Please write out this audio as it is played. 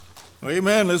Well,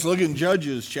 amen. Let's look in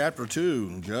Judges chapter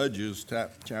 2. Judges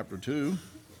chapter 2.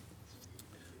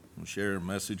 We'll share a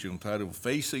message entitled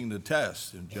Facing the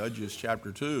Test in Judges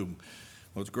chapter 2.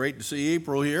 Well, it's great to see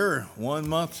April here. 1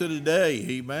 month to the day.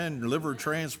 Amen. Liver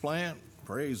transplant.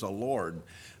 Praise the Lord.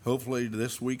 Hopefully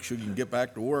this week she can get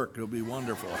back to work. It'll be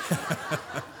wonderful.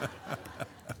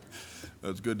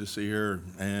 It's good to see her.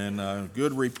 And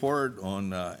good report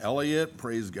on Elliot.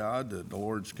 Praise God that the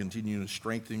Lord's continuing to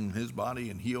strengthen his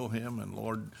body and heal him. And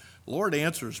Lord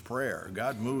answers prayer.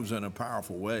 God moves in a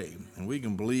powerful way. And we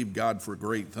can believe God for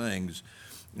great things.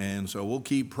 And so we'll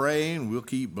keep praying, we'll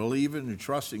keep believing and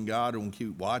trusting God, and we'll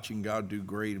keep watching God do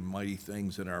great and mighty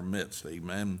things in our midst.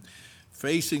 Amen.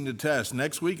 Facing the test.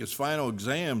 Next week is final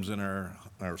exams in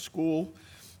our school.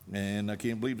 And I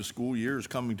can't believe the school year is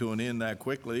coming to an end that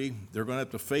quickly. They're going to have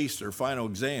to face their final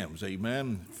exams,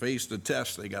 amen? Face the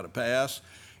test they got to pass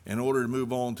in order to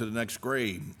move on to the next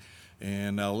grade.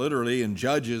 And literally in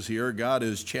Judges here, God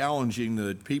is challenging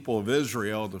the people of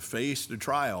Israel to face the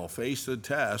trial, face the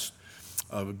test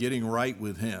of getting right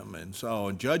with him. And so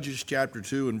in Judges chapter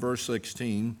 2 and verse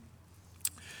 16,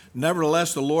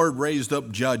 nevertheless the Lord raised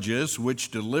up judges,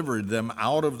 which delivered them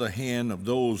out of the hand of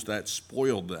those that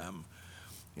spoiled them.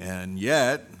 And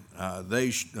yet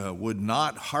they would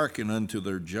not hearken unto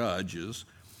their judges,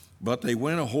 but they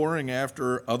went a-whoring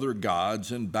after other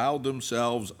gods and bowed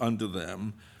themselves unto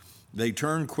them. They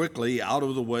turned quickly out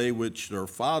of the way which their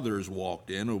fathers walked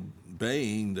in,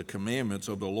 obeying the commandments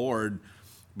of the Lord,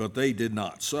 but they did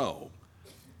not so.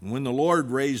 When the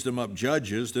Lord raised them up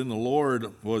judges, then the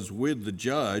Lord was with the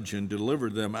judge and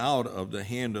delivered them out of the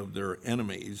hand of their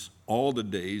enemies all the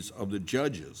days of the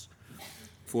judges.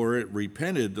 For it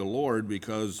repented the Lord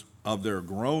because of their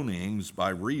groanings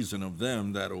by reason of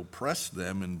them that oppressed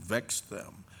them and vexed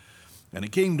them. And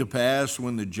it came to pass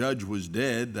when the judge was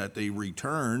dead that they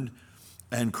returned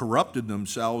and corrupted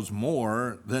themselves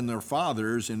more than their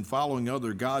fathers in following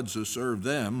other gods to serve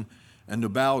them and to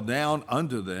bow down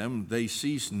unto them. They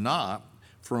ceased not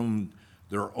from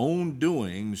their own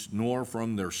doings nor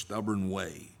from their stubborn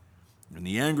way. And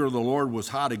the anger of the Lord was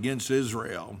hot against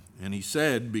Israel. And he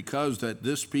said, because that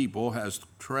this people has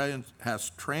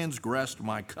transgressed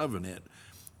my covenant,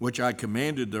 which I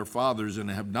commanded their fathers, and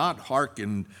have not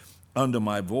hearkened unto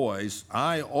my voice,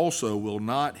 I also will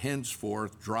not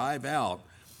henceforth drive out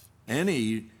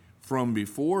any from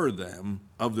before them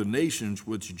of the nations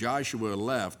which Joshua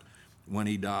left when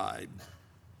he died,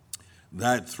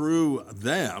 that through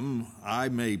them I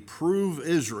may prove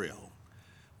Israel,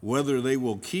 whether they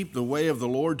will keep the way of the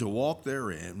Lord to walk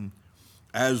therein,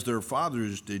 as their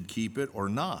fathers did keep it, or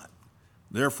not.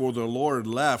 Therefore the Lord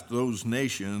left those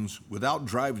nations without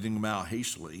driving them out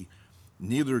hastily,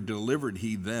 neither delivered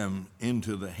he them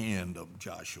into the hand of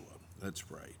Joshua. Let's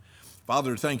pray.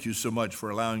 Father, thank you so much for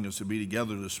allowing us to be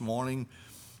together this morning.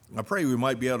 I pray we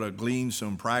might be able to glean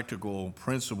some practical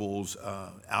principles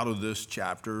out of this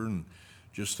chapter, and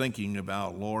just thinking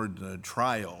about, Lord, the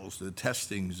trials, the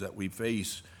testings that we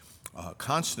face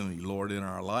constantly, Lord, in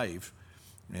our life.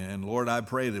 And Lord, I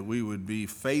pray that we would be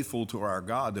faithful to our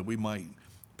God, that we might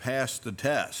pass the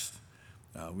test.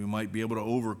 We might be able to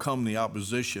overcome the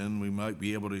opposition. We might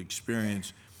be able to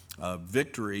experience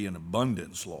victory and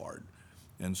abundance, Lord.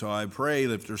 And so I pray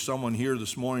that if there's someone here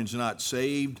this morning who's not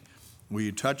saved, will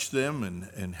you touch them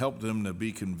and help them to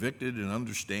be convicted and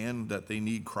understand that they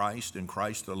need Christ and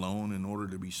Christ alone in order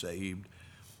to be saved.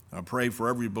 I pray for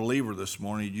every believer this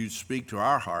morning, you speak to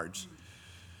our hearts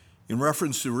in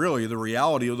reference to really the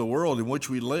reality of the world in which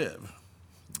we live.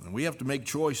 And we have to make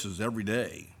choices every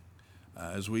day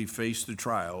as we face the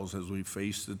trials, as we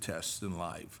face the tests in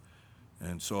life.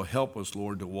 And so help us,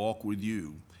 Lord, to walk with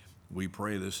you. We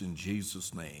pray this in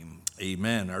Jesus' name.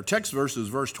 Amen. Our text verse is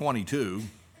verse 22.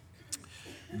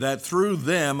 That through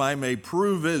them I may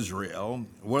prove Israel,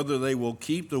 whether they will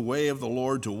keep the way of the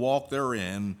Lord to walk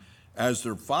therein, as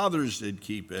their fathers did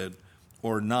keep it,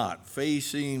 or not.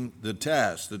 Facing the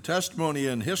test. The testimony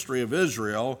and history of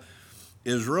Israel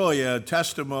is really a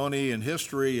testimony and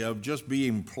history of just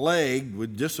being plagued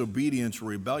with disobedience and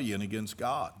rebellion against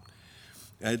God.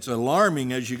 It's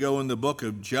alarming as you go in the book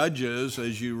of Judges,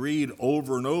 as you read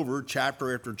over and over,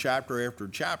 chapter after chapter after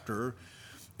chapter,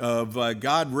 of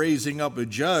God raising up a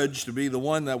judge to be the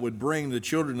one that would bring the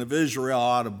children of Israel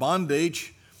out of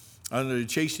bondage under the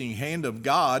chastening hand of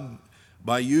God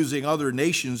by using other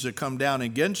nations to come down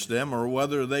against them, or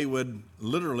whether they would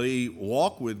literally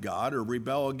walk with God or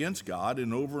rebel against God.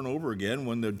 And over again,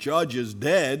 when the judge is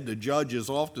dead, the judge is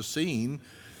off the scene,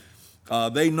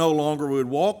 they no longer would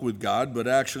walk with God, but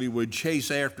actually would chase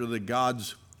after the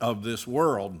gods of this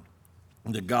world,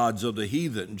 the gods of the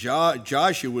heathen.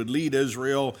 Joshua would lead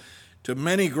Israel to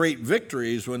many great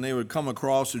victories when they would come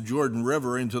across the Jordan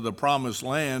River into the promised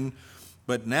land.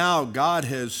 But now God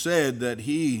has said that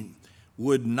he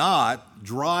would not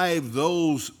drive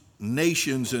those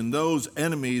nations and those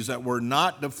enemies that were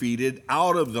not defeated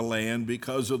out of the land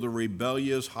because of the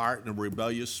rebellious heart and the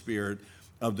rebellious spirit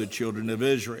of the children of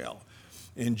Israel.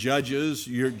 In Judges,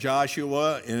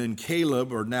 Joshua and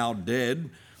Caleb are now dead.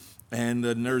 And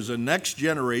then there's a next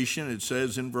generation, it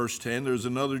says in verse 10, there's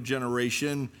another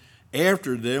generation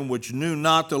after them which knew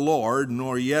not the Lord,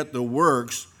 nor yet the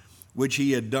works which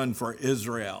he had done for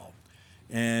Israel.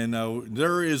 And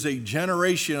there is a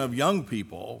generation of young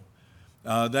people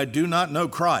that do not know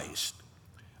Christ.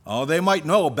 They might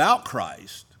know about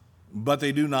Christ, but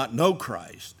they do not know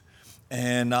Christ.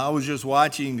 And I was just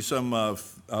watching some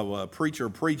a preacher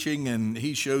preaching, and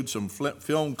he showed some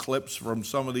film clips from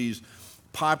some of these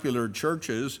popular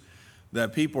churches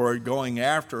that people are going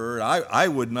after. I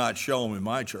would not show them in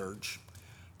my church.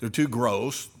 They're too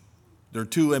gross. They're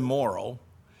too immoral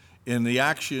in the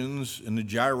actions and the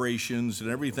gyrations and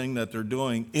everything that they're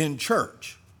doing in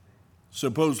church,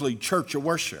 supposedly church of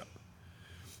worship.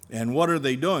 And what are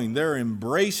they doing? They're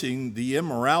embracing the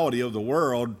immorality of the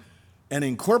world and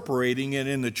incorporating it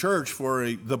in the church for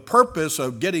the purpose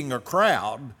of getting a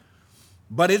crowd,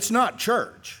 but it's not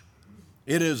church.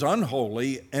 It is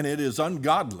unholy and it is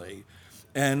ungodly.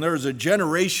 And there's a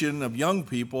generation of young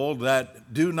people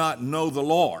that do not know the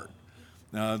Lord.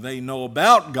 They know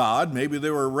about God. Maybe they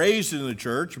were raised in the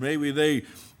church. Maybe they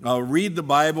read the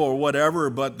Bible or whatever,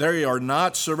 but they are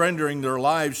not surrendering their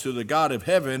lives to the God of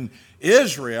heaven.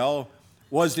 Israel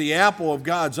was the apple of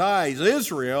God's eyes.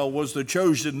 Israel was the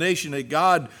chosen nation that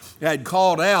God had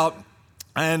called out,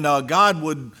 and God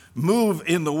would move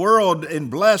in the world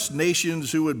and bless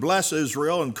nations who would bless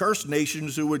Israel and curse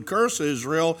nations who would curse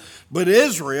Israel. But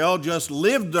Israel just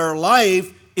lived their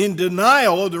life in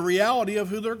denial of the reality of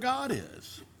who their God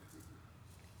is.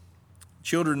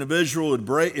 Children of Israel would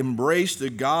embrace the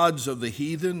gods of the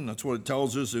heathen. That's what it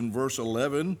tells us in verse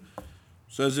 11. It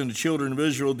says, and the children of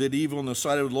Israel did evil in the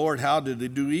sight of the Lord. How did they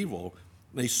do evil?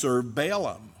 They served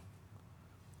Balaam.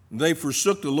 They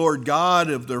forsook the Lord God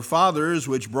of their fathers,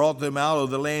 which brought them out of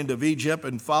the land of Egypt,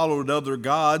 and followed other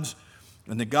gods,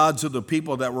 and the gods of the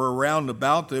people that were around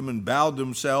about them, and bowed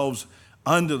themselves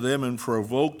unto them, and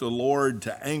provoked the Lord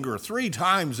to anger. 3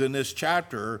 times in this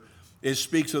chapter, it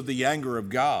speaks of the anger of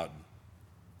God.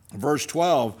 Verse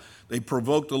 12, they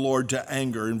provoked the Lord to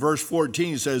anger. In verse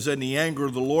 14 says, and the anger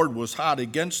of the Lord was hot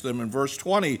against them. In verse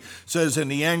 20 says,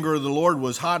 and the anger of the Lord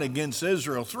was hot against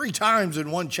Israel. 3 times in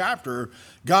one chapter,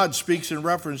 God speaks in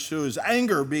reference to his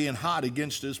anger being hot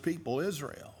against his people,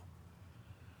 Israel.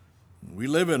 We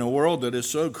live in a world that is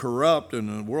so corrupt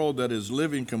and a world that is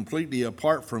living completely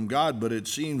apart from God, but it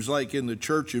seems like in the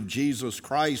church of Jesus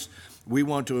Christ, we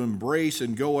want to embrace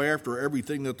and go after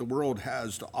everything that the world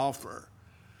has to offer.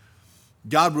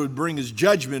 God would bring his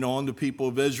judgment on the people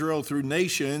of Israel through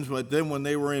nations, but then when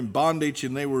they were in bondage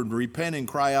and they would repent and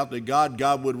cry out to God,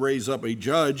 God would raise up a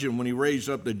judge, and when he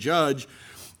raised up the judge,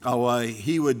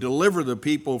 he would deliver the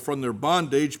people from their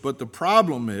bondage. But the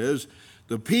problem is,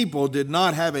 the people did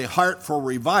not have a heart for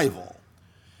revival.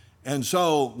 And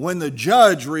so when the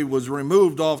judge was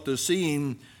removed off the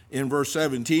scene, in verse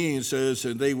 17 it says,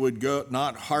 and they would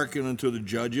not hearken unto the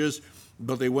judges,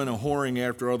 but they went a-whoring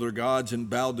after other gods and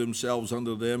bowed themselves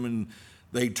unto them, and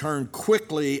they turned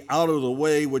quickly out of the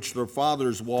way which their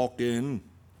fathers walked in,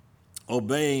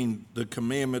 obeying the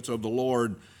commandments of the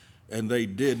Lord, and they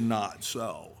did not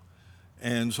so.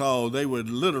 And so they would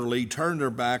literally turn their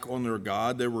back on their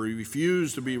God. They would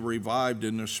refuse to be revived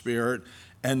in the Spirit,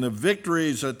 and the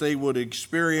victories that they would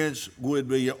experience would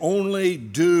be only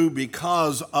due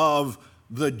because of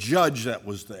the judge that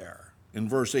was there. In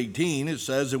verse 18, it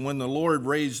says, and when the Lord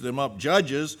raised them up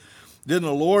judges, then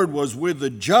the Lord was with the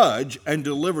judge and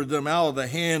delivered them out of the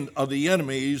hand of the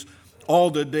enemies all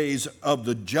the days of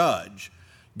the judge.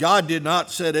 God did not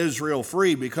set Israel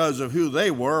free because of who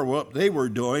they were, what they were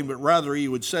doing, but rather he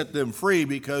would set them free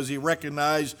because he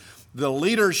recognized the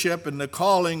leadership and the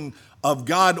calling of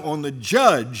God on the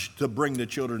judge to bring the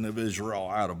children of Israel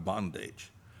out of bondage.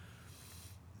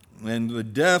 And the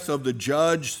death of the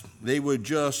judge, they would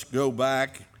just go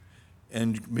back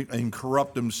and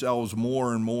corrupt themselves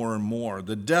more and more and more.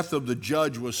 The death of the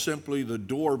judge was simply the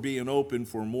door being open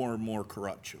for more and more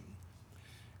corruption.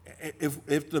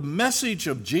 If the message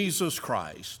of Jesus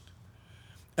Christ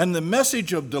and the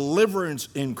message of deliverance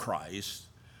in Christ,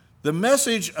 the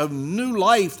message of new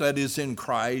life that is in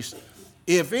Christ,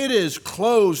 if it is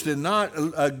closed and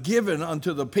not given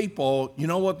unto the people, you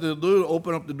know what they'll do?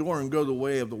 Open up the door and go the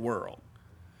way of the world.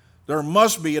 There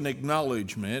must be an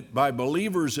acknowledgement by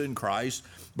believers in Christ,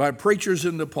 by preachers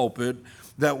in the pulpit,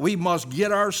 that we must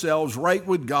get ourselves right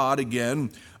with God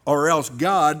again, or else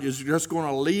God is just going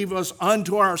to leave us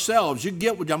unto ourselves. You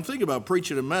get what I'm thinking about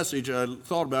preaching a message I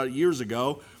thought about it years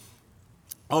ago.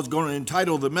 I was going to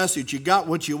entitle the message, "You Got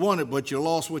What You Wanted, but You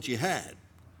Lost What You Had."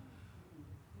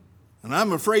 And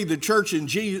I'm afraid the church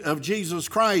of Jesus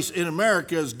Christ in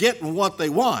America is getting what they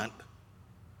want,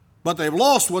 but they've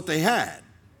lost what they had.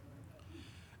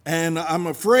 And I'm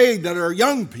afraid that our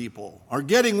young people are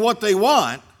getting what they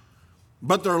want,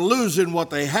 but they're losing what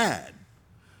they had.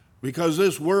 Because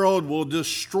this world will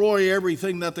destroy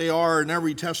everything that they are and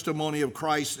every testimony of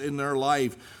Christ in their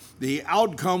life. The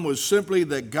outcome was simply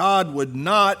that God would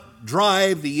not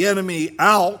drive the enemy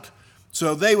out,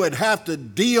 so they would have to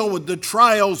deal with the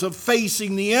trials of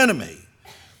facing the enemy.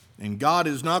 And God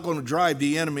is not going to drive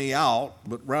the enemy out,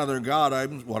 but rather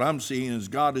what I'm seeing is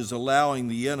God is allowing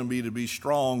the enemy to be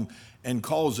strong and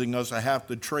causing us to have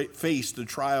to face the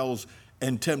trials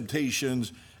and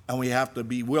temptations, and we have to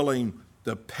be willing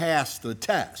to pass the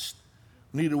test.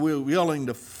 We need to be willing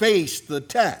to face the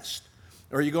test.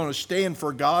 Are you going to stand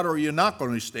for God, or are you not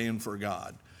going to stand for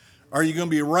God? Are you going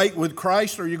to be right with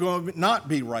Christ, or are you going to not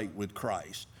be right with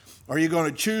Christ? Are you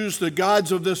going to choose the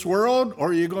gods of this world, or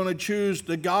are you going to choose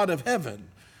the God of heaven?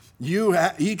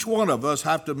 Each one of us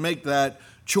have to make that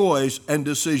choice and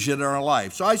decision in our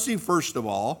life. So I see, first of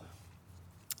all,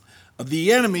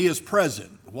 the enemy is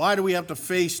present. Why do we have to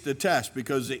face the test?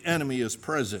 Because the enemy is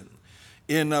present.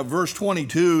 In verse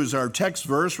 22 is our text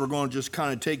verse. We're going to just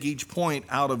kind of take each point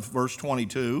out of verse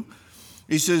 22.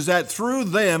 He says that through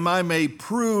them I may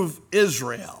prove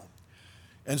Israel.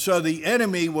 And so the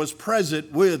enemy was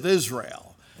present with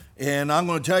Israel. And I'm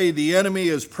going to tell you, the enemy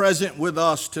is present with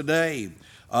us today.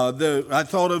 I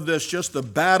thought of this, just the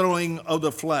battling of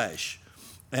the flesh.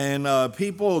 And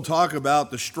people talk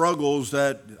about the struggles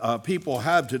that people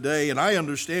have today. And I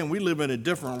understand we live in a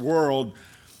different world.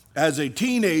 As a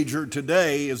teenager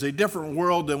today is a different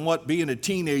world than what being a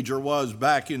teenager was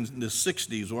back in the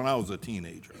 60s when I was a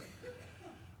teenager.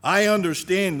 I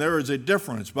understand there is a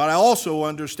difference, but I also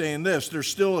understand this. There's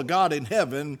still a God in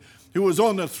heaven who was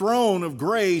on the throne of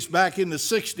grace back in the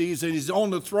 60s, and he's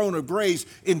on the throne of grace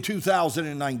in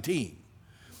 2019.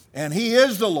 And he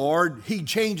is the Lord. He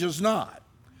changes not.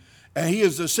 And he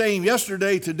is the same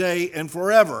yesterday, today, and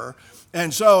forever.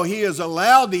 And so he has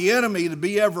allowed the enemy to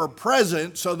be ever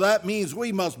present, so that means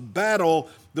we must battle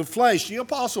the flesh. The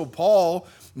Apostle Paul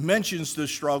mentions the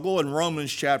struggle in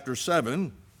Romans chapter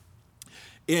 7.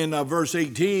 In verse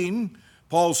 18,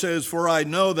 Paul says, "For I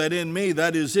know that in me,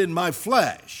 that is in my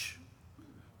flesh."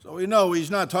 So we know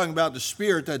he's not talking about the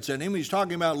spirit that's in him. He's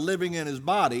talking about living in his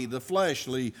body, the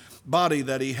fleshly body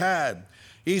that he had.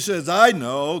 He says, "I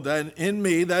know that in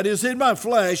me, that is in my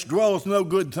flesh, dwelleth no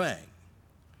good thing."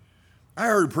 I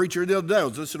heard a preacher the other day. I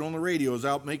was listening on the radio. I was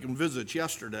out making visits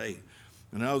yesterday.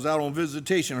 And I was out on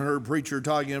visitation. I heard a preacher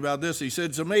talking about this. He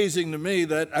said, "It's amazing to me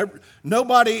that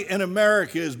nobody in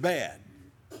America is bad.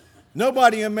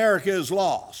 Nobody in America is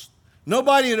lost.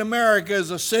 Nobody in America is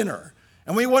a sinner.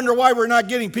 And we wonder why we're not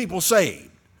getting people saved."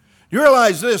 You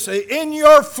realize this, in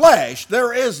your flesh,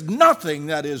 there is nothing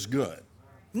that is good.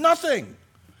 Nothing.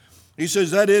 He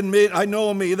says, "That in me, I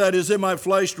know me, that is in my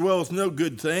flesh dwelleth no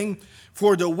good thing.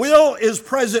 For the will is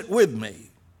present with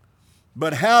me,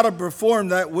 but how to perform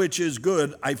that which is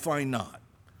good I find not.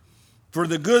 For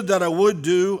the good that I would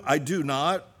do, I do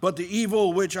not, but the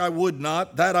evil which I would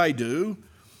not, that I do.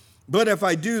 But if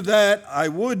I do that I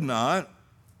would not,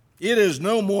 it is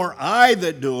no more I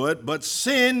that do it, but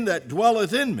sin that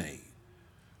dwelleth in me.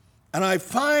 And I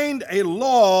find a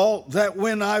law that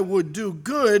when I would do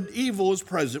good, evil is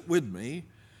present with me.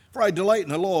 For I delight in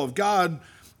the law of God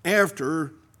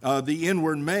after the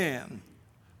inward man.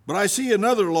 But I see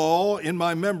another law in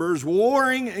my members,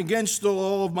 warring against the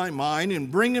law of my mind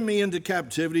and bringing me into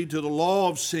captivity to the law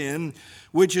of sin,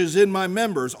 which is in my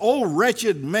members. O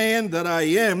wretched man that I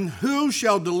am, who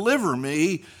shall deliver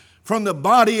me from the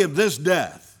body of this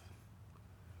death?"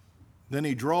 Then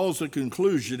he draws a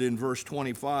conclusion in verse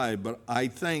 25, "But I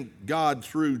thank God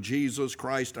through Jesus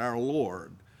Christ our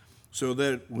Lord, so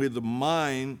that with the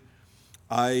mind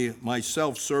I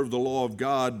myself serve the law of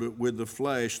God, but with the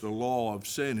flesh the law of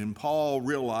sin." And Paul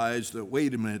realized that,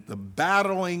 wait a minute, the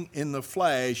battling in the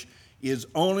flesh is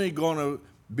only going to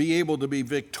be able to be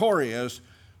victorious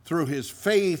through his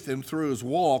faith and through his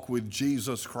walk with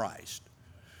Jesus Christ.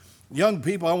 Young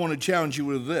people, I want to challenge you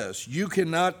with this. You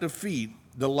cannot defeat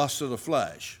the lust of the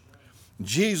flesh.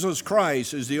 Jesus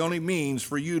Christ is the only means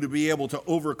for you to be able to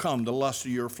overcome the lust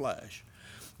of your flesh.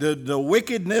 The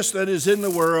wickedness that is in the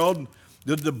world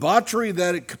the debauchery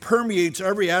that it permeates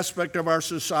every aspect of our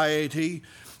society,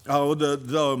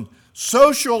 the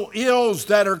social ills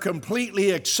that are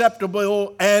completely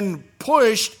acceptable and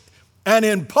pushed and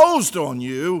imposed on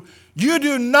you, you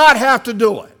do not have to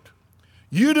do it.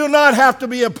 You do not have to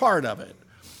be a part of it.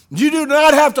 You do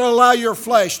not have to allow your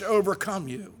flesh to overcome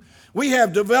you. We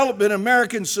have developed in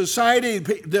American society,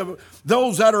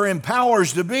 those that are in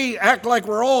powers to be act like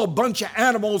we're all a bunch of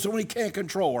animals and we can't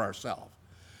control ourselves.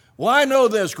 Well, I know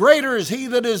this, greater is he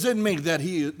that is in me than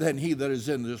he that is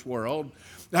in this world.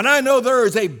 And I know there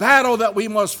is a battle that we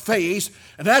must face,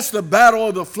 and that's the battle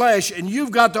of the flesh, and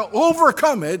you've got to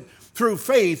overcome it through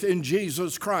faith in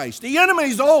Jesus Christ. The enemy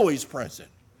is always present.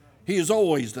 He is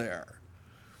always there.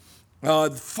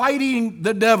 Fighting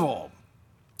the devil.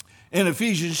 In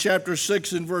Ephesians chapter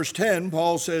 6 and verse 10,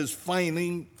 Paul says,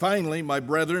 finally, my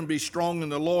brethren, be strong in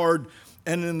the Lord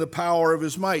and in the power of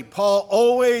his might. Paul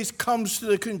always comes to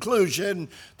the conclusion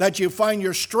that you find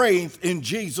your strength in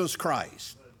Jesus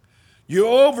Christ. You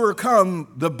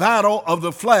overcome the battle of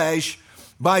the flesh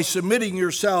by submitting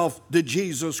yourself to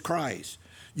Jesus Christ.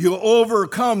 You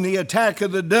overcome the attack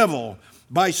of the devil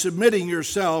by submitting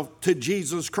yourself to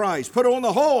Jesus Christ. Put on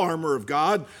the whole armor of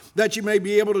God that you may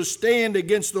be able to stand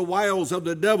against the wiles of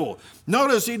the devil.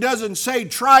 Notice he doesn't say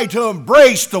try to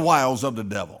embrace the wiles of the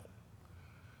devil.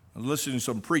 I was listening to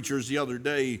some preachers the other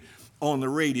day on the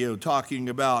radio talking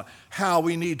about how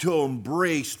we need to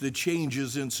embrace the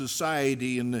changes in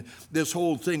society and this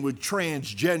whole thing with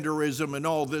transgenderism and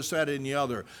all this, that, and the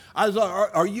other. I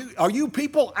thought, are you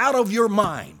people out of your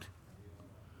mind?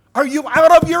 Are you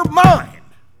out of your mind?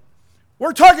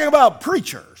 We're talking about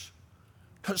preachers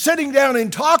sitting down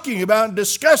and talking about and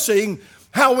discussing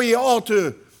how we ought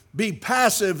to be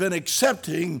passive and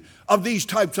accepting of these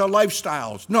types of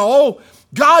lifestyles. No,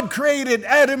 God created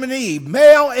Adam and Eve,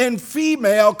 male and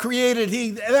female created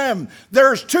he them.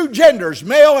 There's two genders,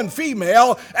 male and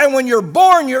female, and when you're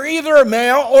born, you're either a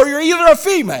male or you're either a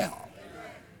female.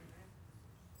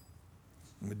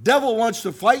 The devil wants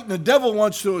to fight, and the devil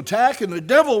wants to attack, and the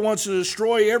devil wants to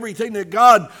destroy everything that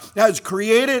God has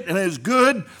created and is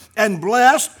good and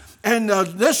blessed. And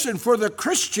listen, for the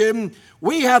Christian,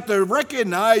 we have to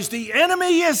recognize the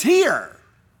enemy is here.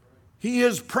 He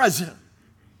is present.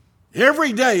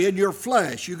 Every day in your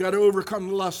flesh, you've got to overcome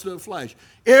the lust of the flesh.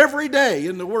 Every day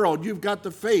in the world, you've got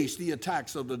to face the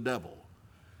attacks of the devil.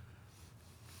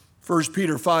 1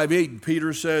 Peter 5:8,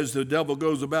 Peter says, the devil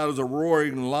goes about as a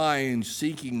roaring lion,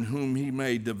 seeking whom he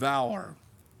may devour.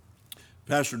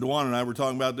 Pastor Dewan and I were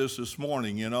talking about this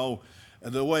morning, you know,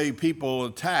 the way people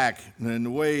attack and the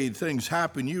way things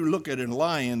happen. You look at a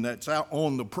lion that's out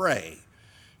on the prey.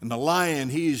 And the lion,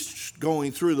 he's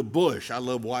going through the bush. I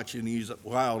love watching these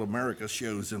Wild America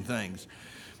shows and things.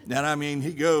 And I mean,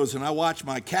 he goes, and I watch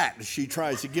my cat as she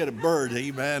tries to get a bird,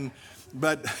 amen.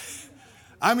 But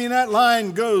I mean, that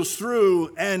lion goes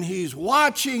through and he's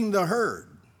watching the herd.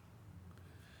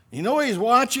 You know what he's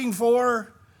watching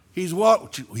for? He's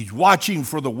watching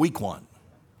for the weak one.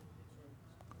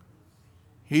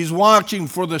 He's watching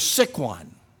for the sick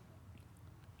one.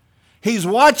 He's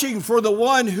watching for the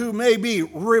one who may be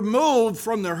removed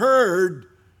from the herd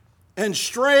and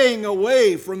straying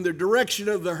away from the direction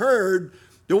of the herd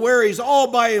to where he's all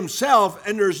by himself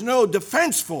and there's no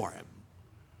defense for him.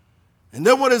 And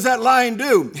then what does that lion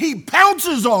do? He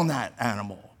pounces on that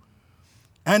animal.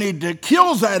 And he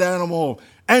kills that animal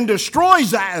and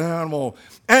destroys that animal.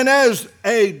 And as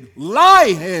a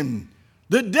lion,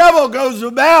 the devil goes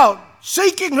about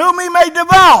seeking whom he may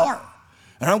devour.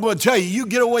 And I'm going to tell you, you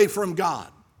get away from God.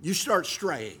 You start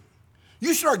straying.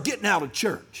 You start getting out of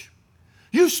church.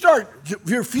 You start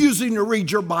refusing to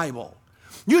read your Bible.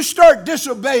 You start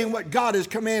disobeying what God has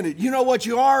commanded. You know what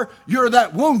you are? You're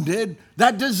that wounded,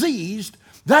 that diseased,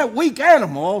 that weak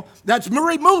animal that's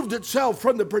removed itself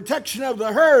from the protection of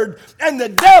the herd, and the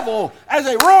devil, as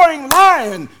a roaring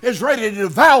lion, is ready to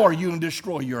devour you and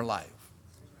destroy your life.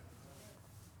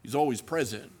 He's always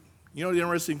present. You know the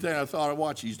interesting thing, I thought I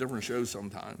watch these different shows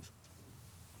sometimes.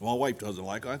 Well, my wife doesn't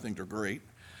like them. I think they're great.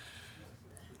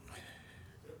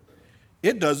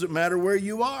 It doesn't matter where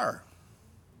you are.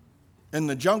 In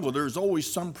the jungle, there's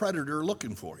always some predator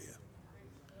looking for you.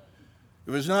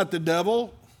 If it's not the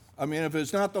devil, if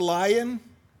it's not the lion,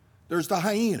 there's the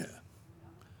hyena.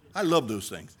 I love those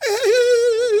things.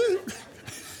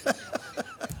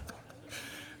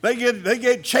 They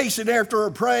get chasing after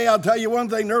a prey. I'll tell you one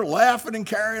thing, they're laughing and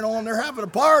carrying on. They're having a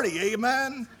party,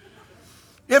 amen?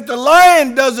 If the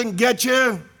lion doesn't get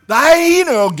you, the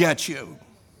hyena will get you.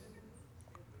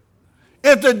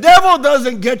 If the devil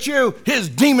doesn't get you, his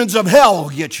demons of hell will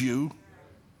get you.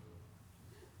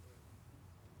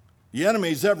 The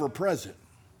enemy's ever present.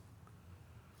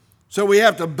 So we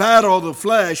have to battle the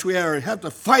flesh. We have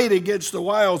to fight against the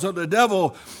wiles of the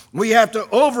devil. We have to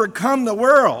overcome the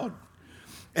world.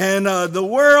 And the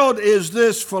world is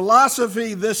this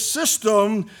philosophy, this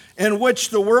system in which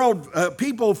the world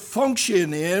people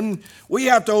function in. We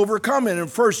have to overcome it. In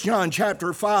 1 John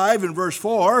chapter 5 and verse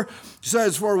 4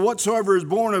 says, "For whatsoever is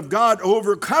born of God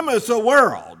overcometh the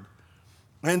world.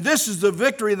 And this is the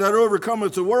victory that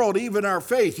overcometh the world, even our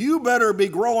faith." You better be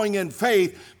growing in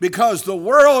faith, because the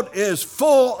world is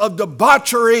full of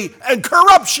debauchery and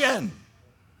corruption.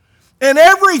 And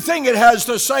everything it has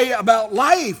to say about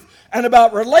life and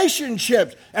about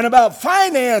relationships and about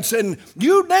finance and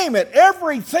you name it,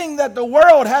 everything that the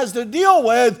world has to deal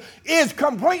with is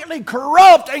completely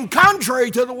corrupt and contrary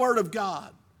to the Word of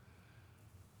God.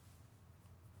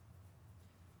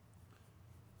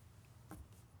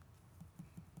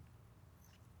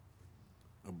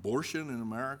 Abortion in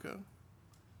America,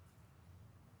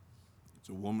 it's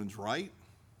a woman's right.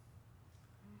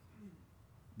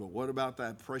 But what about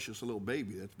that precious little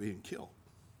baby that's being killed?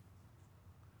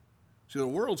 See, the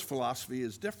world's philosophy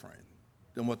is different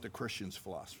than what the Christian's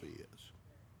philosophy is.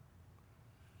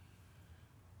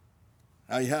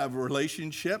 I have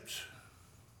relationships.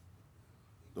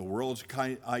 The world's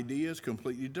idea is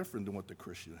completely different than what the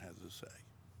Christian has to say.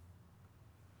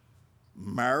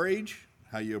 Marriage,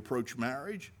 how you approach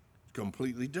marriage, is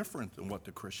completely different than what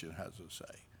the Christian has to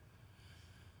say.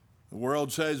 The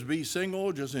world says be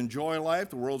single, just enjoy life.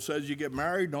 The world says you get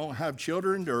married, don't have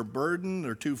children, they're a burden,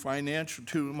 they're too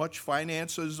much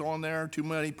finances on there, too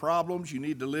many problems. You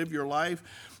need to live your life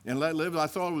and let live. I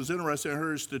thought it was interesting. I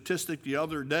heard a statistic the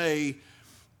other day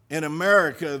in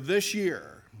America this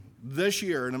year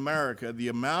in America, the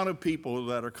amount of people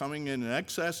that are coming in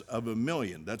excess of 1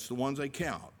 million, that's the ones they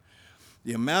count.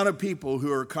 The amount of people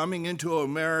who are coming into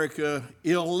America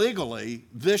illegally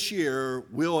this year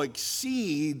will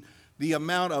exceed the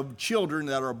amount of children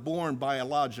that are born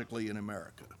biologically in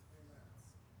America.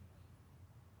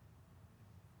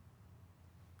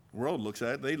 The world looks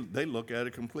at it, they look at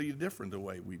it completely different the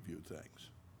way we view things.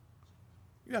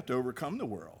 You have to overcome the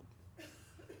world.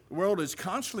 The world is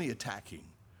constantly attacking.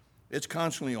 It's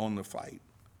constantly on the fight.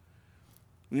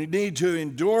 We need to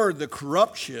endure the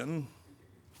corruption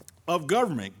of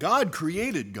government. God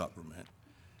created government,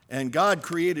 and God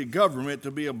created government to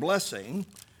be a blessing.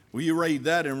 Well, you read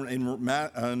that in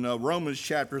Romans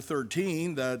chapter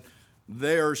 13, that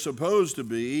they are supposed to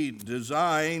be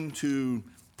designed to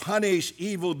punish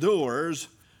evildoers,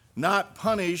 not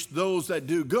punish those that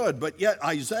do good. But yet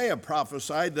Isaiah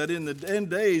prophesied that in the end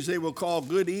days they will call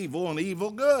good evil and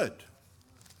evil good.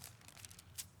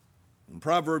 In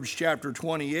Proverbs chapter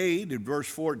 28, in verse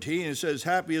 14, it says,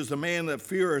 "Happy is the man that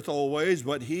feareth always,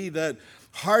 but he that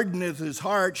hardeneth his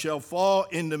heart shall fall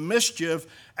into mischief.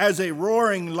 As a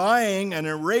roaring lion and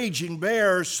a raging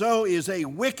bear, so is a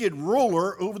wicked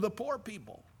ruler over the poor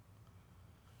people."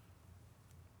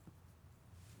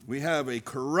 We have a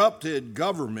corrupted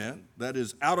government that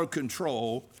is out of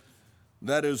control,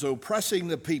 that is oppressing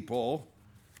the people,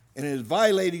 and is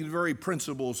violating the very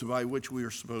principles by which we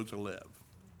are supposed to live.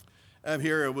 Up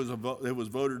here, it was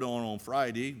voted on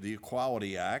Friday, the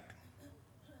Equality Act.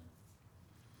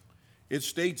 It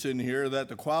states in here that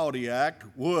the Equality Act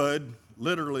would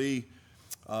literally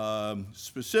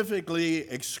specifically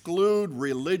exclude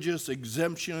religious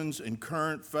exemptions in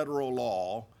current federal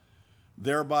law,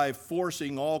 thereby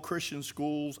forcing all Christian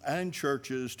schools and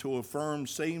churches to affirm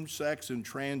same-sex and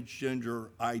transgender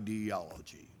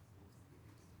ideology.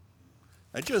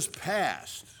 That just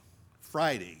passed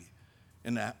Friday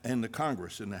in the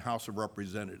Congress, in the House of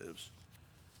Representatives.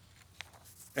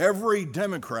 Every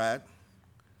Democrat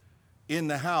in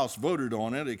the House voted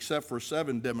on it, except for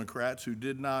 7 Democrats who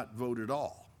did not vote at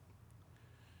all.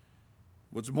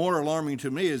 What's more alarming to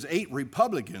me is 8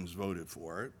 Republicans voted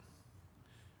for it,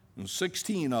 and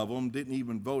 16 of them didn't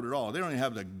even vote at all. They don't even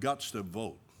have the guts to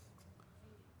vote.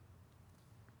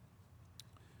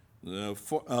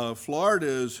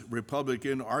 Florida's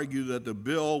Republican argued that the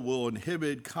bill will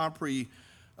inhibit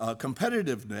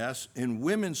competitiveness in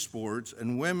women's sports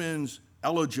and women's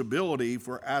eligibility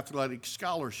for athletic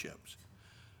scholarships.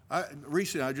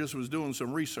 Recently, I just was doing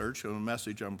some research on a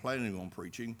message I'm planning on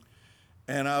preaching,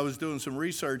 and I was doing some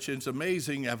research, and it's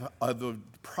amazing of the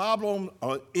problem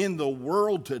in the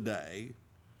world today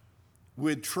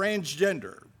with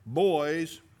transgender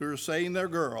boys who are saying they're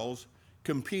girls,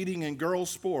 competing in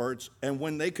girls' sports, and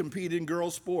when they compete in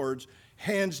girls' sports,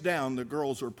 hands down, the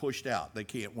girls are pushed out. They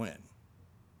can't win.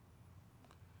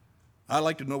 I'd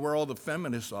like to know where all the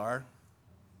feminists are.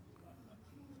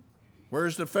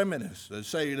 Where's the feminists that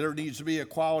say there needs to be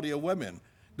equality of women?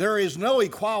 There is no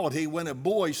equality when a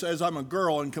boy says, I'm a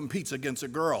girl, and competes against a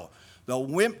girl. The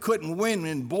wimp couldn't win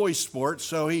in boy sports,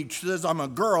 so he says, I'm a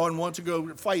girl, and wants to go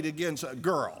fight against a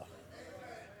girl.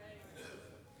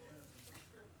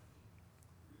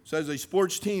 Says a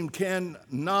sports team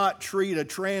cannot treat a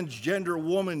transgender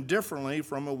woman differently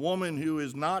from a woman who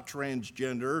is not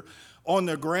transgender on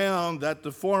the ground that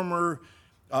the former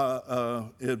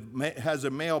has a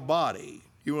male body.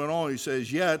 He went on, he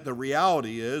says, yet the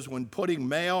reality is when putting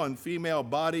male and female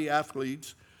body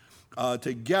athletes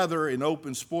together in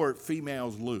open sport,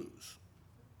 females lose.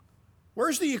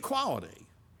 Where's the equality?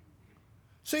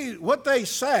 See, what they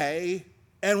say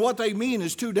and what they mean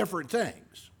is two different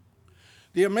things.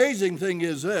 The amazing thing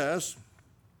is this: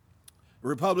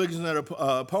 Republicans and their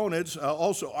opponents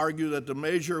also argue that the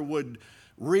measure would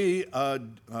redistrict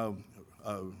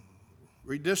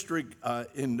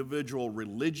individual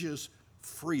religious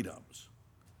freedoms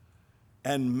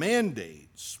and mandate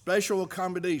special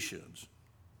accommodations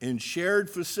in shared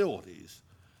facilities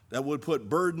that would put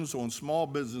burdens on small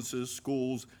businesses,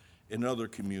 schools, and other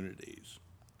communities.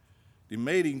 The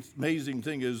amazing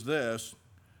thing is this: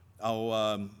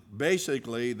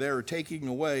 basically, they're taking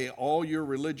away all your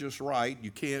religious right. You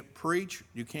can't preach,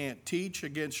 you can't teach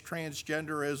against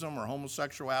transgenderism or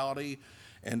homosexuality,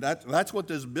 and that's what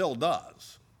this bill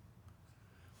does.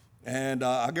 And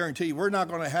I guarantee you, we're not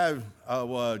going to have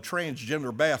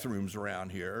transgender bathrooms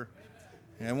around here.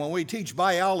 And when we teach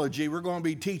biology, we're going to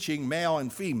be teaching male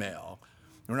and female.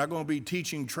 We're not going to be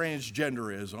teaching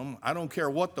transgenderism. I don't care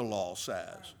what the law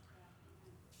says.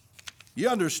 You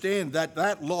understand that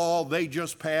that law they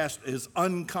just passed is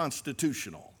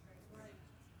unconstitutional.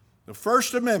 The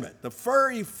First Amendment, the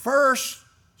very first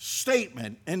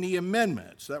statement in the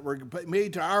amendments that were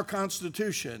made to our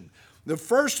Constitution, the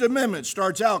First Amendment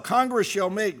starts out, Congress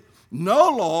shall make no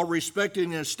law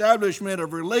respecting the establishment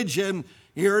of religion,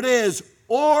 here it is,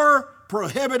 or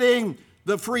prohibiting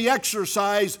the free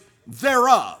exercise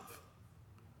thereof.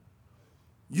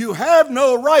 You have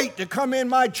no right to come in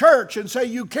my church and say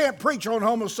you can't preach on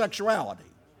homosexuality.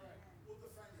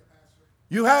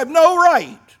 You have no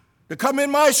right to come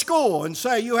in my school and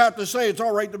say you have to say it's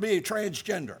all right to be a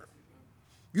transgender.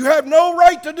 You have no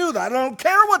right to do that. I don't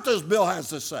care what this bill has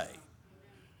to say.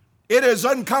 It is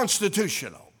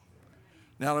unconstitutional.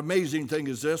 Now, the amazing thing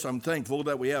is this: I'm thankful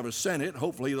that we have a Senate.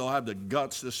 Hopefully, they'll have the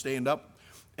guts to stand up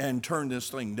and turn this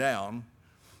thing down.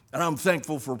 And I'm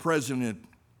thankful for President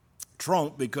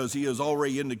Trump because he has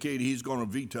already indicated he's going to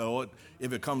veto it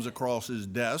if it comes across his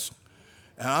desk.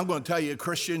 And I'm going to tell you,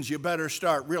 Christians, you better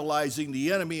start realizing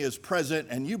the enemy is present,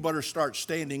 and you better start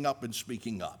standing up and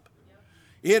speaking up.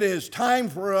 It is time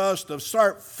for us to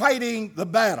start fighting the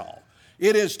battle.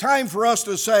 It is time for us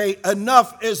to say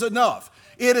enough is enough.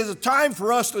 It is a time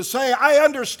for us to say, I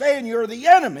understand you're the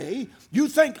enemy. You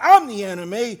think I'm the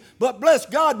enemy, but bless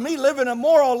God, me living a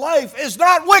moral life is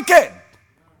not wicked.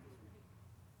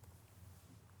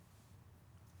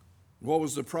 What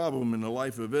was the problem in the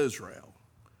life of Israel?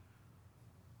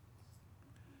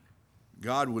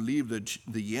 God would leave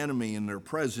the enemy in their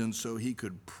presence so he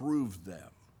could prove them.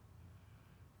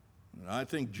 And I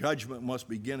think judgment must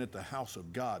begin at the house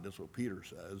of God. That's what Peter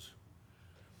says.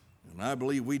 And I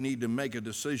believe we need to make a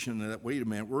decision that, wait a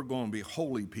minute, we're going to be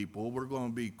holy people. We're going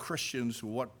to be Christians,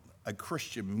 what a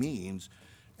Christian means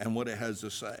and what it has to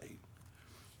say.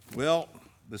 Well,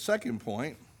 the second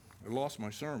point, I lost my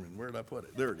sermon. Where did I put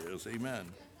it? There it is. Amen.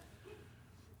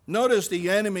 Notice the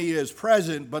enemy is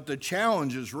present, but the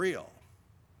challenge is real.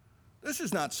 This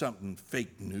is not something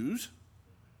fake news.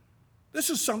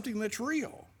 This is something that's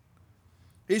real.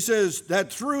 He says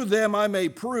that through them I may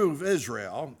prove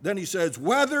Israel. Then he says,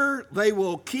 whether they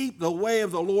will keep the way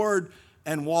of the Lord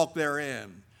and walk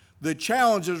therein. The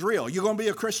challenge is real. You going to be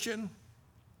a Christian?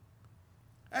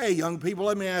 Hey, young people,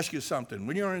 let me ask you something.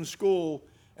 When you're in school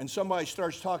and somebody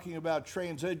starts talking about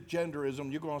transgenderism,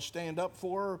 you're going to stand up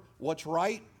for what's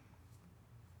right?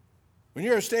 When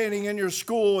you're standing in your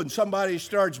school and somebody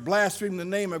starts blaspheming the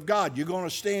name of God, you're going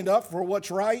to stand up for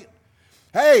what's right?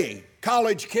 Hey,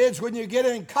 college kids, when you get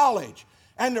in college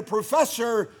and the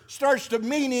professor starts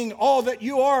demeaning all that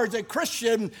you are as a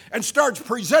Christian and starts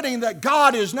presenting that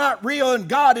God is not real and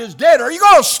God is dead, are you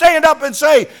going to stand up and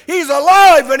say, he's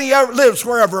alive and he lives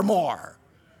forevermore?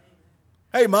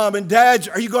 Hey, mom and dads,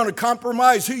 are you going to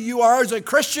compromise who you are as a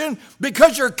Christian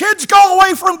because your kids go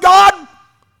away from God?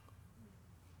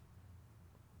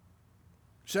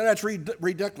 So that's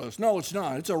ridiculous. No, it's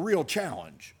not. It's a real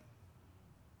challenge.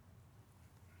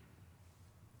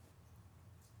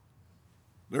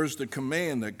 There's the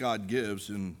command that God gives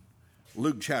in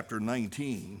Luke chapter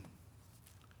 19.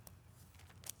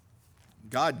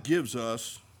 God gives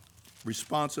us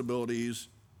responsibilities,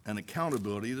 and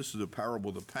accountability. This is the parable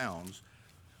of the pounds.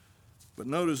 But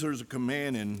notice there's a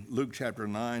command in Luke chapter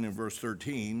 9 and verse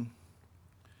 13.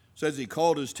 It says, he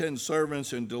called his 10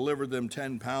 servants and delivered them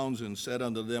 10 pounds and said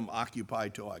unto them, occupy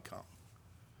till I come.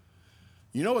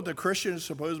 You know what the Christian is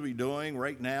supposed to be doing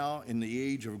right now in the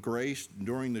age of grace,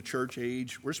 during the church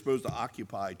age? We're supposed to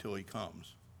occupy till he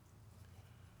comes.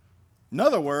 In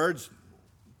other words,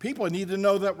 people need to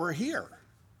know that we're here.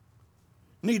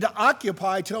 Need to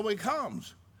occupy till he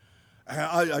comes.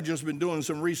 I've just been doing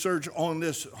some research on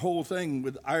this whole thing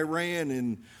with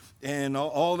Iran and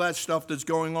all that stuff that's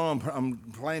going on. I'm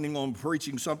planning on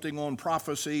preaching something on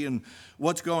prophecy and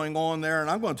what's going on there. And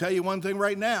I'm going to tell you one thing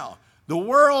right now. The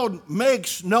world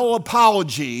makes no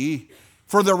apology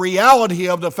for the reality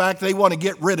of the fact they want to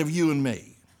get rid of you and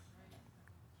me.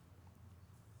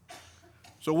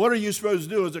 So what are you supposed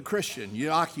to do as a Christian? You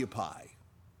occupy.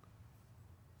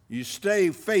 You stay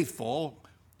faithful,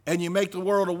 and you make the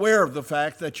world aware of the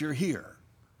fact that you're here.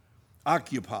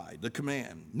 Occupy, the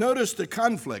command. Notice the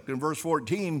conflict in verse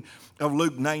 14 of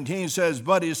Luke 19 says,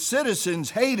 but his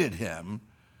citizens hated him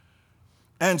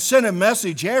and sent a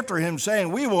message after him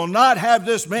saying, we will not have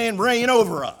this man reign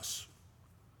over us.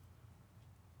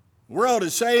 The world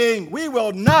is saying, we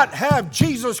will not have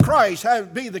Jesus Christ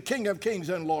be the King of Kings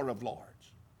and Lord of Lords.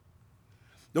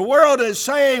 The world is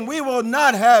saying, we will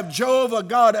not have Jehovah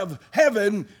God of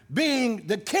heaven being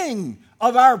the king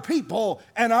of our people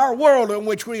and our world in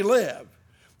which we live.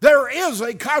 There is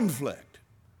a conflict.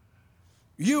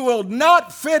 You will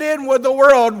not fit in with the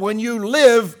world when you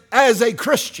live as a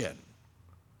Christian.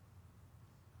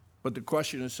 But the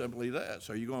question is simply this: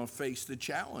 are you going to face the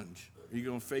challenge? Are you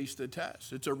going to face the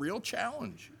test? It's a real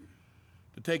challenge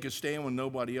to take a stand when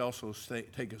nobody else will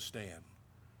take a stand.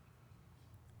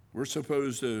 We're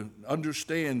supposed to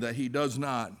understand that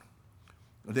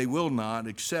they will not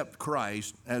accept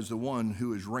Christ as the one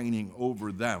who is reigning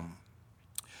over them.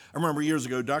 I remember years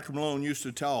ago, Dr. Malone used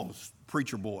to tell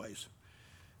preacher boys,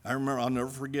 I'll never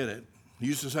forget it. He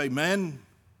used to say, men,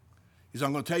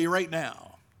 I'm going to tell you right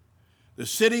now, the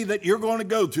city that you're going to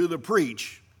go to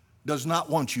preach does not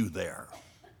want you there.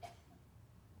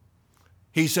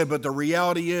 He said, but the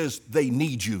reality is they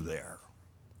need you there.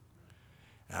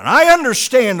 And I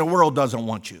understand the world doesn't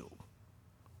want you.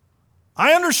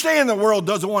 I understand the world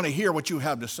doesn't want to hear what you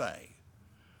have to say.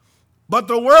 But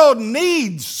the world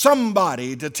needs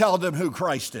somebody to tell them who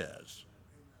Christ is.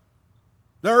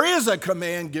 There is a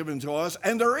command given to us,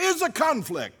 and there is a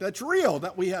conflict that's real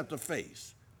that we have to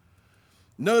face.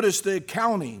 Notice the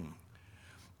accounting.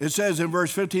 It says in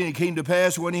verse 15, it came to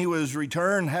pass when he was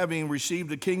returned, having received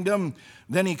the kingdom,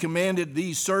 then he commanded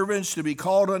these servants to be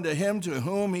called unto him to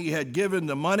whom he had given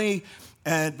the money,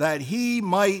 and that he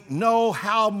might know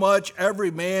how much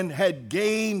every man had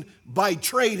gained by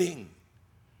trading.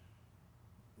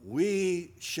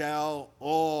 We shall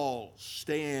all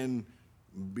stand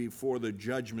before the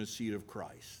judgment seat of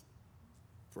Christ.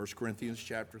 1 Corinthians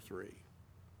chapter 3.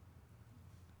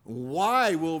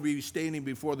 Why will we be standing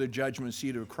before the judgment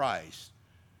seat of Christ?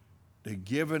 To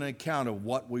give an account of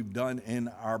what we've done in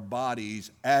our bodies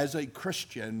as a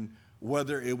Christian,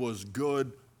 whether it was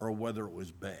good or whether it was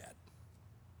bad.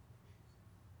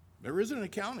 There is an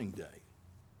accounting day.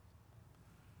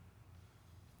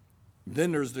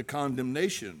 Then there's the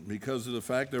condemnation because of the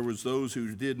fact there was those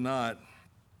who did not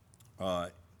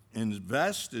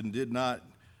invest and did not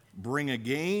bring a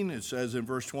gain. It says in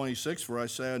verse 26, for I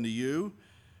say unto you,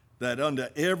 that unto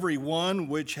every one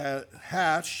which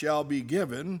hath shall be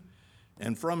given,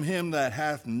 and from him that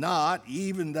hath not,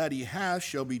 even that he hath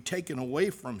shall be taken away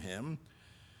from him.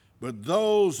 But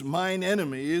those mine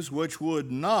enemies which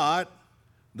would not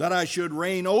that I should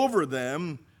reign over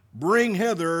them, bring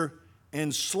hither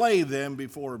and slay them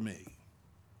before me.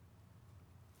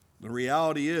 The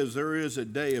reality is there is a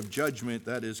day of judgment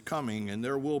that is coming, and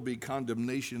there will be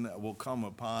condemnation that will come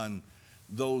upon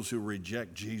those who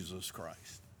reject Jesus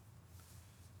Christ.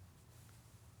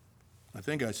 I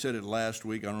think I said it last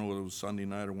week. I don't know whether it was Sunday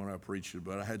night or when I preached it,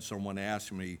 but I had someone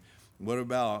ask me, what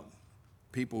about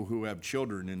people who have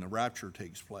children and the rapture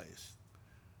takes place?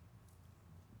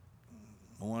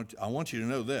 I want you to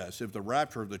know this. If the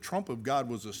rapture, if the trump of God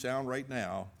was to sound right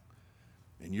now,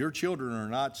 and your children are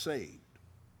not saved,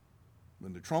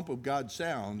 when the trump of God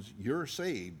sounds, you're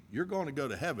saved, you're going to go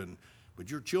to heaven,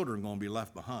 but your children are going to be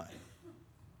left behind.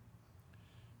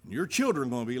 And your children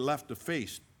are going to be left to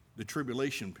face the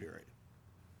tribulation period.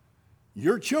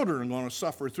 Your children are going to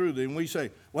suffer through them. We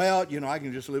say, well, I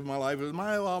can just live my life with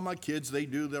my kids, they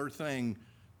do their thing.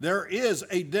 There is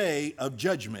a day of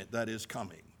judgment that is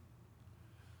coming.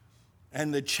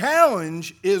 And the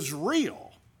challenge is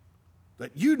real.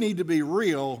 that you need to be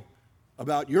real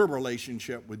about your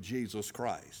relationship with Jesus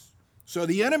Christ. So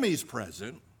the enemy's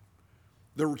present,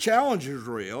 the challenge is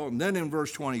real, and then in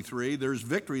verse 23, there's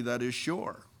victory that is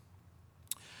sure.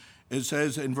 It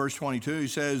says in verse 22, he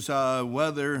says,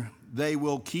 whether they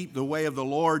will keep the way of the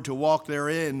Lord to walk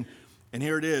therein, and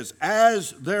here it is,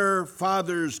 as their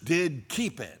fathers did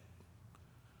keep it,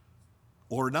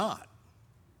 or not.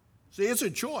 See, it's a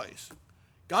choice.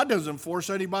 God doesn't force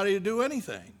anybody to do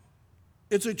anything.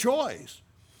 It's a choice.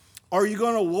 Are you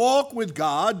going to walk with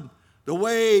God the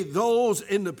way those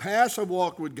in the past have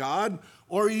walked with God,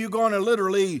 or are you going to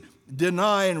literally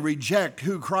deny and reject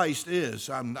who Christ is?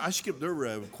 I skipped over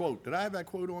a quote. Did I have that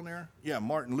quote on there? Yeah,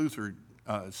 Martin Luther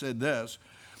said this.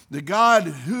 The God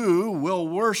whom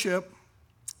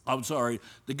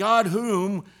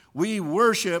we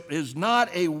worship is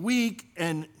not a weak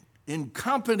and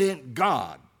incompetent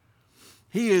God.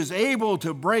 He is able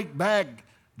to break back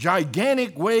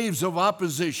gigantic waves of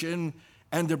opposition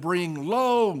and to bring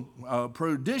low,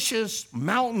 prodigious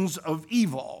mountains of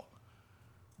evil.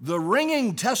 The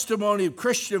ringing testimony of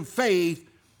Christian faith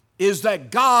is that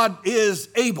God is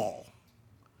able.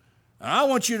 And I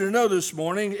want you to know this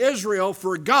morning, Israel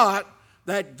forgot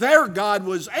that their God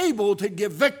was able to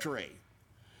give victory.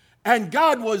 And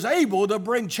God was able to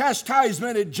bring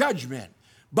chastisement and judgment.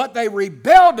 But they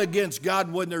rebelled against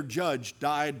God when their judge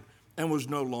died and was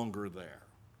no longer there.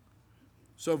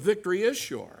 So victory is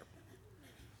sure.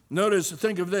 Notice,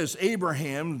 think of this,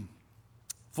 Abraham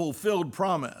fulfilled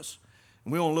promise.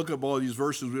 And we won't look up all these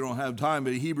verses, we don't have time,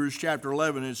 but in Hebrews chapter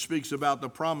 11, it speaks about the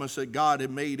promise that God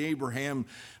had made Abraham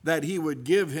that he would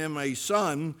give him a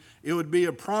son. It would be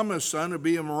a promised son, it would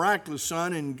be a miraculous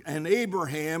son, and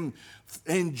Abraham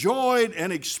enjoyed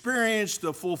and experienced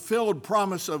the fulfilled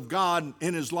promise of God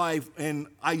in his life, and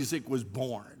Isaac was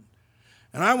born.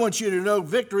 And I want you to know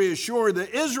victory is sure. The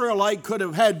Israelite could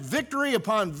have had victory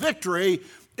upon victory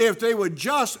if they would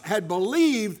just had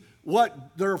believed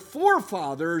what their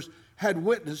forefathers had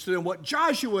witnessed and what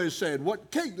Joshua had said,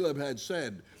 what Caleb had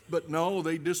said. But no,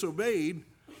 they disobeyed,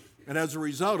 and as a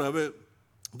result of it,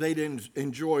 they didn't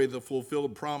enjoy the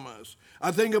fulfilled promise.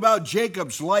 I think about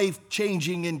Jacob's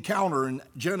life-changing encounter in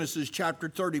Genesis chapter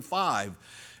 35.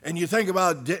 And you think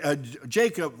about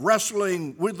Jacob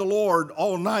wrestling with the Lord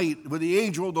all night with the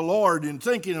angel of the Lord and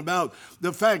thinking about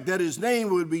the fact that his name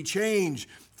would be changed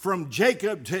from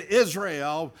Jacob to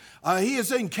Israel.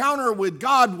 His encounter with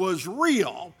God was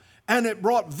real, and it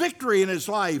brought victory in his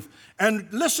life. And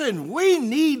listen, we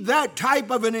need that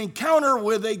type of an encounter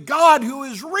with a God who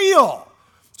is real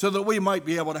so that we might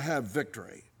be able to have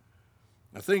victory.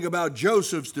 Now think about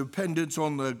Joseph's dependence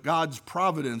on God's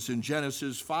providence in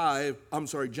Genesis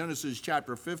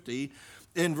chapter 50.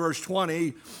 In verse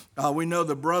 20, we know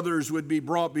the brothers would be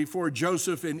brought before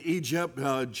Joseph in Egypt.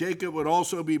 Jacob would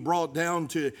also be brought down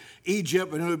to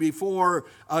Egypt and it would be before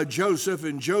Joseph,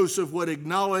 and Joseph would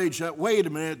acknowledge that, wait a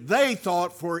minute, they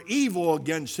thought for evil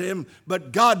against him,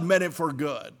 but God meant it for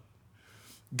good.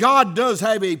 God does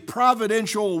have a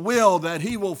providential will that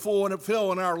he will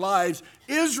fulfill in our lives.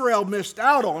 Israel missed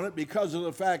out on it because of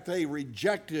the fact they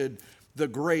rejected the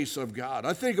grace of God.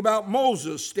 I think about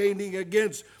Moses standing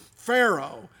against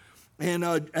Pharaoh in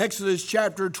Exodus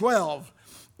chapter 12.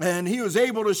 And he was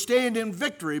able to stand in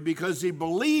victory because he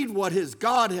believed what his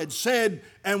God had said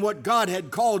and what God had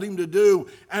called him to do.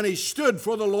 And he stood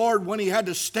for the Lord when he had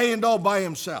to stand all by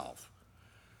himself.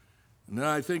 And then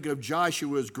I think of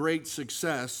Joshua's great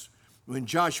success when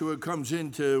Joshua comes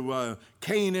into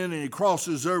Canaan and he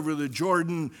crosses over the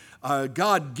Jordan.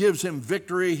 God gives him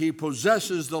victory. He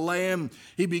possesses the land.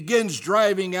 He begins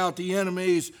driving out the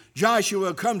enemies.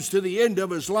 Joshua comes to the end of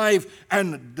his life,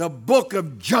 and the book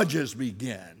of Judges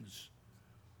begins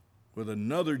with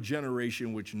another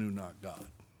generation which knew not God.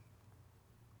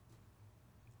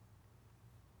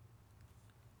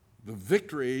 The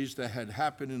victories that had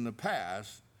happened in the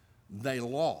past, they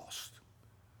lost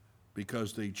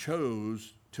because they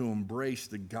chose to embrace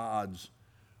the gods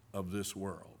of this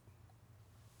world.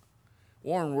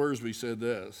 Warren Wiersbe said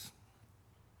this: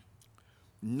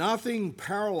 nothing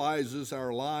paralyzes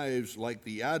our lives like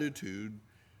the attitude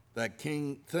that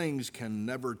things can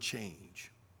never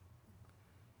change.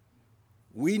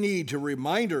 We need to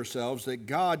remind ourselves that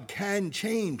God can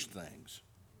change things.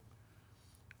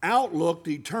 Outlook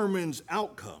determines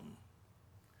outcome.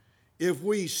 If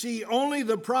we see only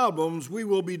the problems, we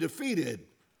will be defeated.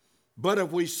 But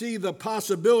if we see the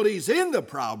possibilities in the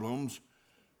problems,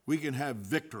 we can have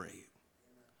victory.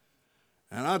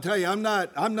 And I'll tell you, I'm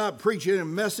not preaching a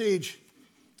message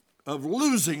of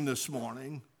losing this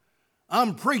morning.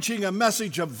 I'm preaching a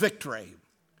message of victory.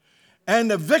 And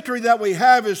the victory that we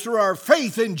have is through our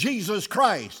faith in Jesus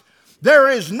Christ. There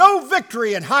is no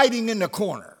victory in hiding in the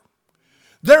corner.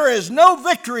 There is no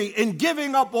victory in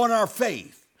giving up on our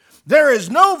faith. There is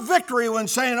no victory when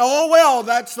saying, oh, well,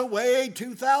 that's the way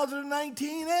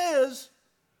 2019 is.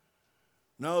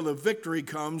 No, the victory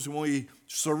comes when we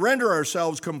surrender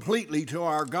ourselves completely to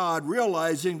our God,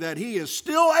 realizing that He is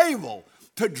still able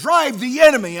to drive the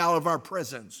enemy out of our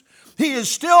presence. He is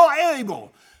still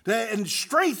able to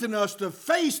strengthen us to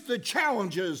face the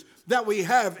challenges that we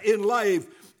have in life.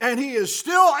 And He is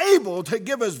still able to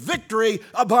give us victory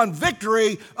upon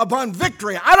victory upon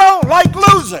victory. I don't like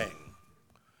losing.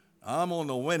 I'm on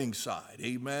the winning side,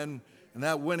 amen? And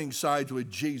that winning side's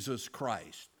with Jesus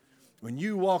Christ. When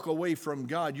you walk away from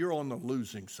God, you're on the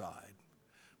losing side,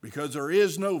 because there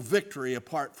is no victory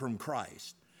apart from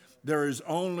Christ. There is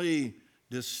only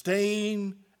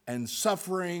disdain and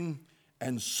suffering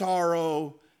and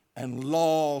sorrow and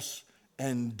loss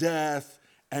and death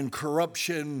and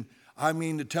corruption. I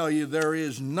mean to tell you, there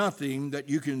is nothing that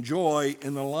you can enjoy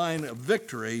in the line of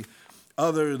victory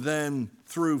other than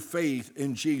through faith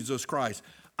in Jesus Christ.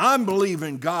 I'm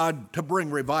believing God to bring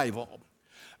revival.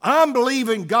 I'm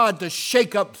believing God to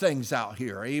shake up things out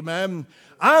here, amen?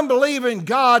 I'm believing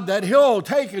God that He'll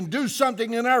take and do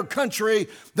something in our country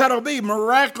that'll be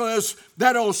miraculous,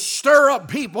 that'll stir up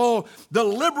people. The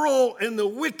liberal and the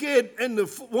wicked and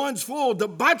the ones full of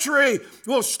debauchery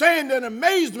will stand in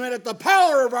amazement at the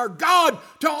power of our God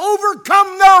to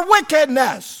overcome their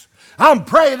wickedness. I'm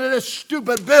praying that this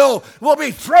stupid bill will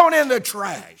be thrown in the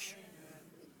trash.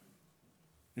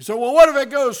 You say, well, what if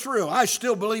it goes through? I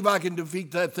still believe I can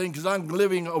defeat that thing, because I'm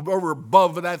living over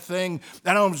above that thing,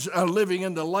 and I'm living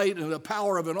in the light and the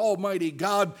power of an almighty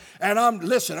God. And I'm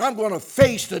going to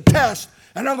face the test,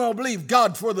 and I'm going to believe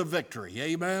God for the victory.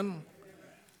 Amen?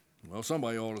 Well,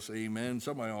 somebody ought to say amen.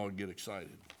 Somebody ought to get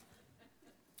excited.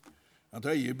 I'll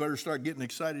tell you, you better start getting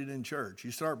excited in church.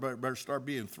 You better start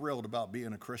being thrilled about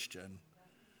being a Christian.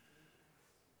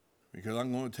 Because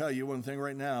I'm going to tell you one thing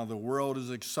right now, the world is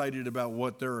excited about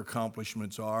what their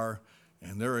accomplishments are,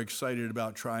 and they're excited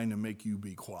about trying to make you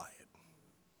be quiet.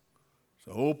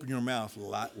 So open your mouth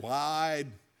wide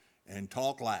and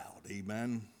talk loud,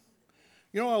 amen?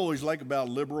 You know what I always like about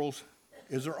liberals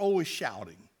is they're always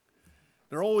shouting.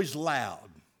 They're always loud.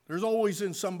 They're always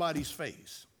in somebody's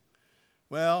face.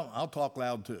 Well, I'll talk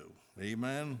loud too,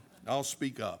 amen? I'll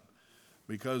speak up.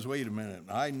 Because, wait a minute,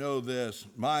 I know this.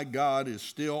 My God is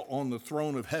still on the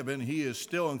throne of heaven. He is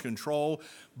still in control.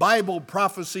 Bible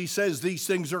prophecy says these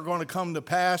things are going to come to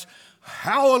pass.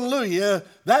 Hallelujah.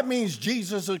 That means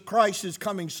Jesus Christ is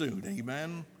coming soon.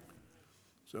 Amen.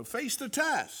 So face the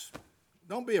test.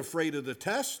 Don't be afraid of the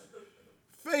test.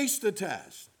 Face the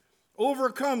test.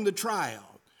 Overcome the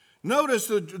trial. Notice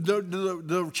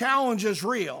the challenge is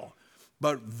real,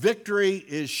 but victory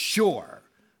is sure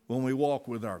when we walk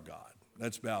with our God.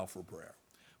 Let's bow for prayer.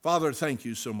 Father, thank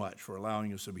you so much for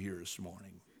allowing us to be here this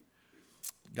morning.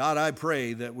 God, I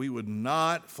pray that we would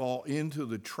not fall into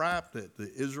the trap that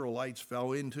the Israelites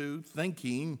fell into,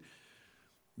 thinking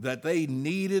that they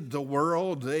needed the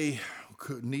world, they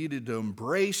needed to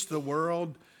embrace the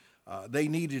world, they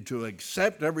needed to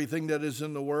accept everything that is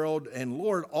in the world, and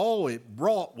Lord, all it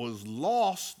brought was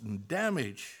loss and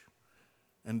damage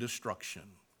and destruction.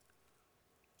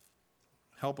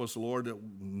 Help us, Lord, to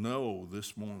know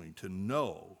this morning, to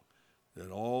know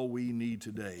that all we need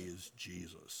today is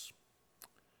Jesus.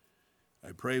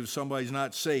 I pray if somebody's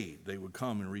not saved, they would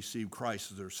come and receive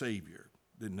Christ as their Savior.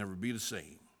 They'd never be the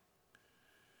same.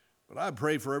 But I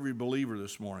pray for every believer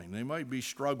this morning. They might be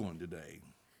struggling today.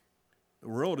 The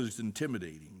world is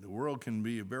intimidating. The world can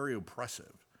be very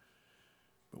oppressive.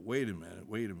 But wait a minute.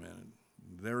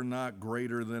 They're not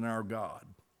greater than our God.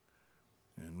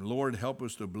 And Lord, help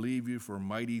us to believe you for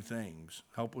mighty things.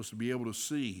 Help us to be able to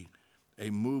see a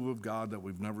move of God that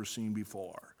we've never seen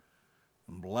before.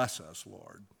 And bless us,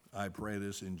 Lord. I pray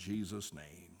this in Jesus'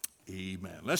 name. Amen.